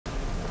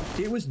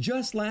It was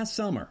just last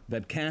summer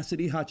that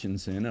Cassidy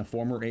Hutchinson, a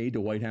former aide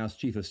to White House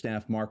Chief of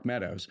Staff Mark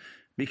Meadows,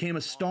 became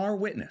a star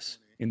witness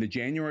in the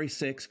January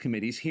 6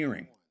 committee's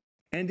hearing.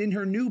 And in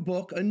her new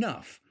book,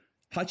 Enough,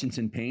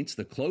 Hutchinson paints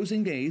the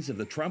closing days of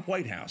the Trump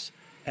White House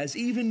as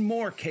even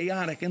more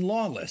chaotic and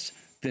lawless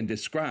than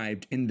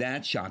described in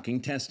that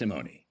shocking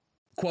testimony.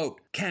 Quote,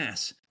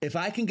 "Cass, if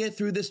I can get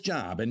through this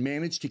job and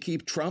manage to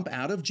keep Trump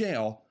out of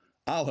jail,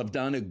 I'll have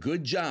done a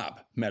good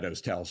job,"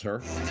 Meadows tells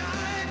her.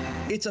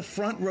 It's a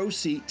front row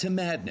seat to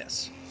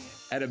madness.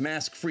 At a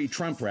mask-free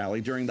Trump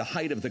rally during the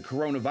height of the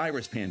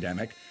coronavirus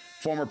pandemic,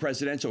 former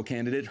presidential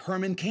candidate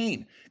Herman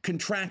Cain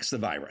contracts the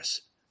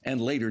virus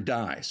and later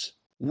dies.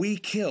 "We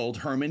killed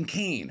Herman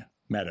Cain,"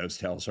 Meadows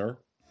tells her.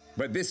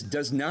 But this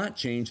does not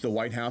change the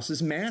White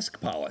House's mask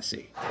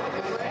policy.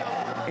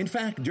 In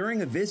fact,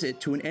 during a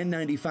visit to an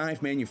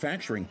N95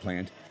 manufacturing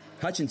plant,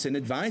 Hutchinson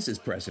advises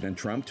President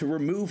Trump to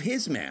remove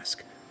his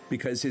mask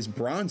because his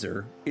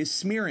bronzer is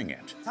smearing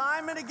it.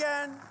 Time and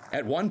again.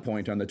 At one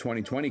point on the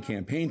 2020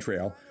 campaign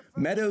trail,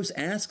 Meadows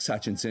asks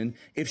Hutchinson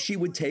if she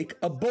would take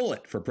a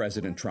bullet for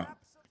President Trump.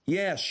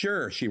 "Yeah,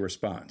 sure," she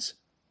responds.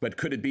 "But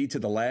could it be to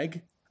the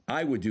leg?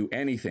 I would do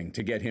anything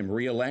to get him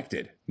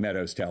reelected,"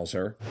 Meadows tells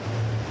her.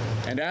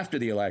 And after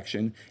the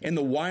election, in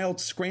the wild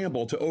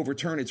scramble to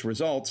overturn its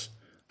results,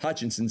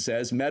 Hutchinson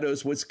says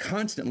Meadows was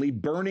constantly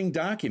burning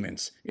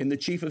documents in the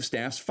chief of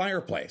staff's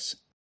fireplace,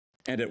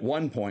 and at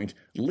one point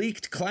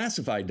leaked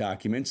classified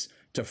documents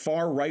to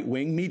far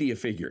right-wing media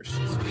figures.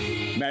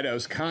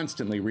 Meadows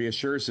constantly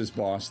reassures his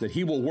boss that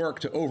he will work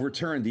to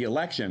overturn the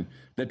election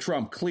that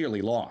Trump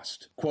clearly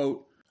lost.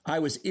 Quote, "I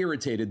was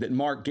irritated that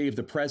Mark gave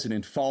the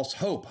president false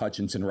hope,"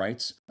 Hutchinson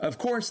writes. "Of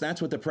course,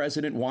 that's what the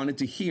president wanted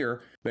to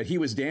hear, but he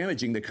was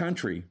damaging the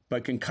country by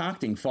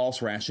concocting false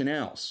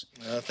rationales."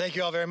 Thank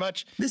you all very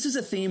much. This is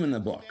a theme in the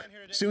book.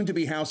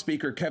 Soon-to-be House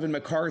Speaker Kevin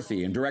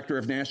McCarthy and Director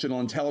of National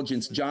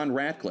Intelligence John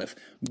Ratcliffe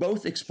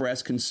both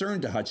expressed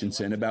concern to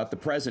Hutchinson about the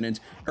president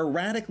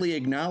erratically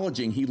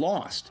acknowledging he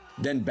lost,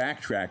 then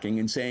backtracking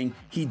and saying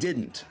he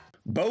didn't.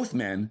 Both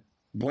men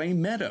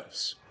blame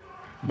Meadows.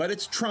 But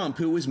it's Trump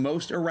who is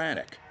most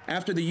erratic.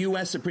 After the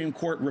U.S. Supreme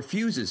Court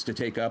refuses to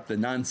take up the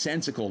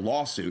nonsensical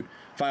lawsuit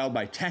filed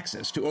by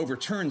Texas to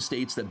overturn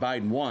states that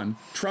Biden won,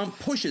 Trump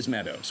pushes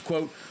Meadows,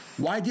 quote,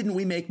 "Why didn't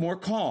we make more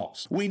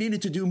calls? We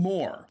needed to do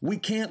more. We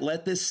can't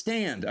let this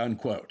stand,"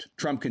 unquote.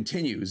 Trump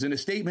continues in a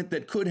statement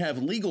that could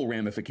have legal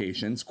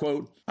ramifications,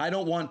 quote, "I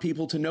don't want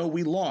people to know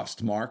we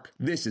lost, Mark.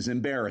 This is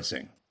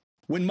embarrassing."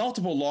 When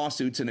multiple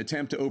lawsuits and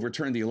attempt to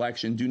overturn the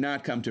election do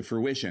not come to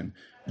fruition,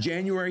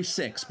 January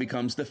 6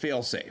 becomes the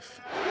failsafe.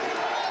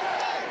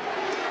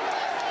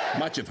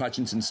 Much of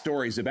Hutchinson's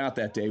stories about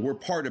that day were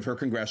part of her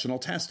congressional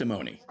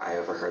testimony. I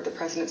overheard the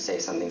president say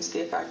something to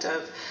the effect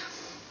of,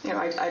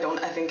 I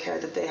don't effing care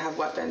that they have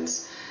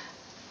weapons.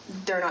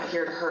 They're not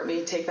here to hurt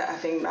me. Take the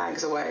effing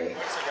mags away.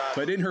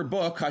 But in her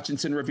book,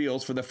 Hutchinson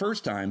reveals for the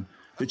first time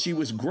that she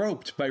was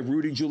groped by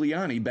Rudy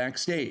Giuliani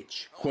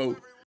backstage.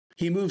 Quote,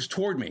 "He moves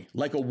toward me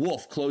like a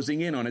wolf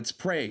closing in on its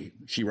prey,"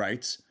 she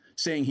writes,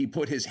 saying he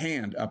put his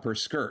hand up her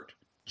skirt.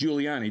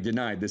 Giuliani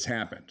denied this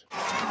happened.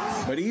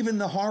 But even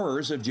the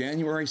horrors of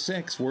January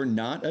 6 were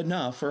not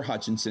enough for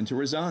Hutchinson to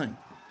resign.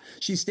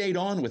 She stayed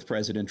on with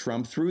President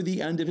Trump through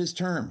the end of his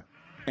term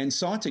and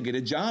sought to get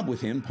a job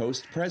with him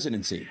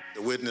post-presidency.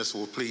 The witness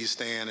will please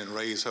stand and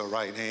raise her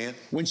right hand.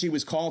 When she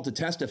was called to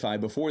testify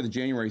before the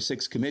January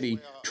 6 committee,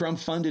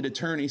 Trump-funded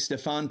attorney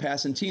Stefan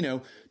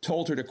Passantino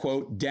told her to,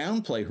 quote,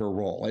 downplay her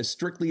role as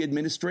strictly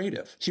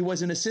administrative. She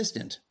was an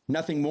assistant,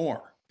 nothing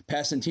more.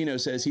 Passantino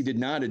says he did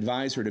not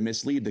advise her to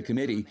mislead the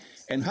committee,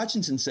 and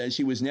Hutchinson says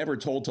she was never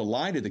told to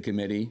lie to the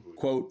committee.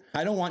 Quote,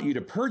 "I don't want you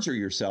to perjure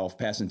yourself,"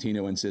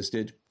 Passantino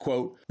insisted.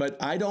 Quote,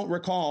 "But I don't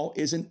recall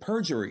isn't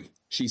perjury,"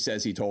 she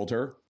says he told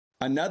her.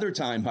 Another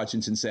time,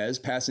 Hutchinson says,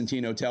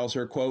 Passantino tells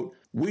her, quote,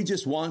 "We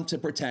just want to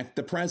protect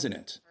the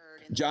president."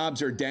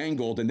 Jobs are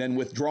dangled and then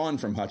withdrawn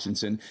from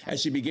Hutchinson as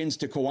she begins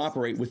to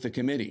cooperate with the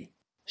committee.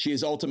 She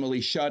is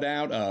ultimately shut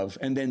out of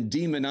and then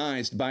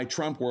demonized by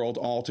Trump world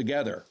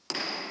altogether.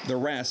 The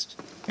rest,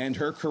 and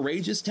her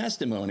courageous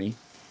testimony,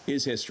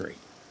 is history.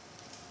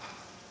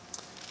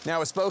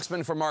 Now, a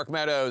spokesman for Mark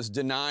Meadows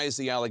denies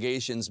the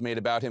allegations made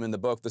about him in the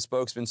book. The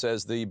spokesman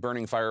says the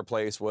burning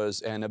fireplace was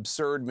an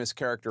absurd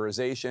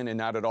mischaracterization and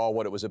not at all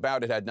what it was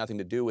about. It had nothing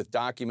to do with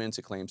documents.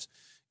 It claims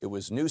it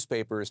was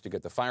newspapers to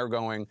get the fire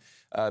going.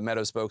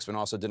 Meadows' spokesman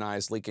also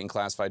denies leaking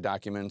classified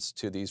documents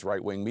to these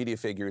right-wing media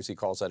figures. He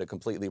calls that a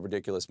completely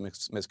ridiculous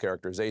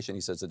mischaracterization.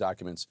 He says the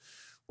documents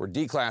were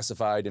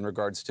declassified. In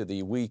regards to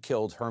the "We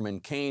killed Herman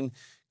Cain"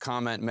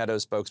 comment,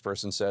 Meadows'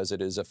 spokesperson says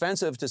it is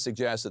offensive to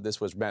suggest that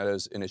this was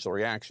Meadows' initial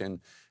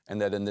reaction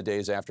and that in the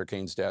days after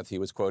Cain's death, he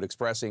was, quote,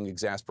 expressing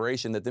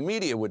exasperation that the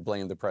media would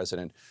blame the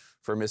president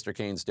for Mr.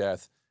 Cain's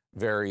death.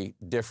 Very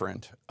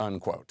different,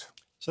 unquote.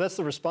 So that's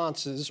the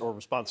responses,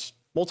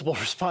 multiple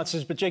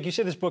responses. But Jake, you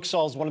say this book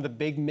solves one of the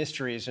big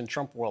mysteries in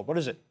Trump world. What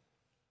is it?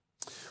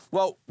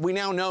 Well, we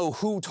now know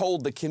who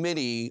told the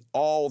committee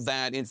all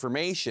that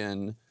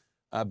information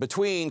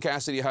between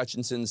Cassidy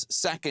Hutchinson's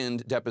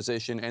second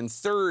deposition and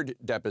third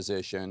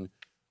deposition,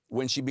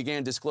 when she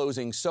began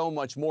disclosing so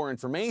much more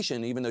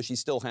information, even though she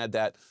still had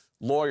that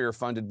lawyer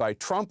funded by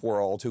Trump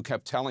World who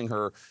kept telling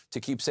her to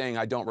keep saying,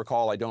 I don't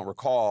recall, I don't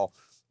recall.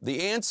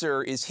 The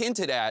answer is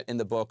hinted at in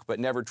the book, but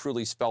never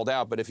truly spelled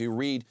out. But if you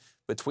read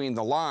between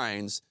the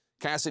lines,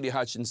 Cassidy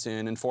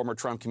Hutchinson and former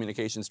Trump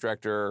communications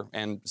director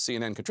and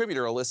CNN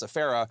contributor Alyssa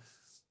Farah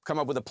come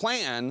up with a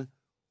plan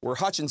where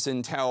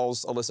Hutchinson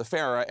tells Alyssa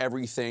Farah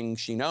everything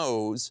she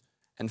knows,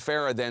 and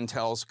Farah then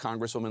tells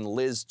Congresswoman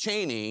Liz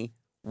Cheney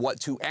what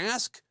to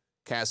ask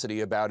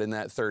Cassidy about in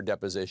that third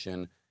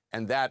deposition,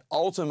 and that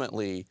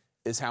ultimately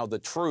is how the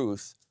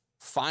truth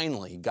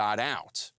finally got out.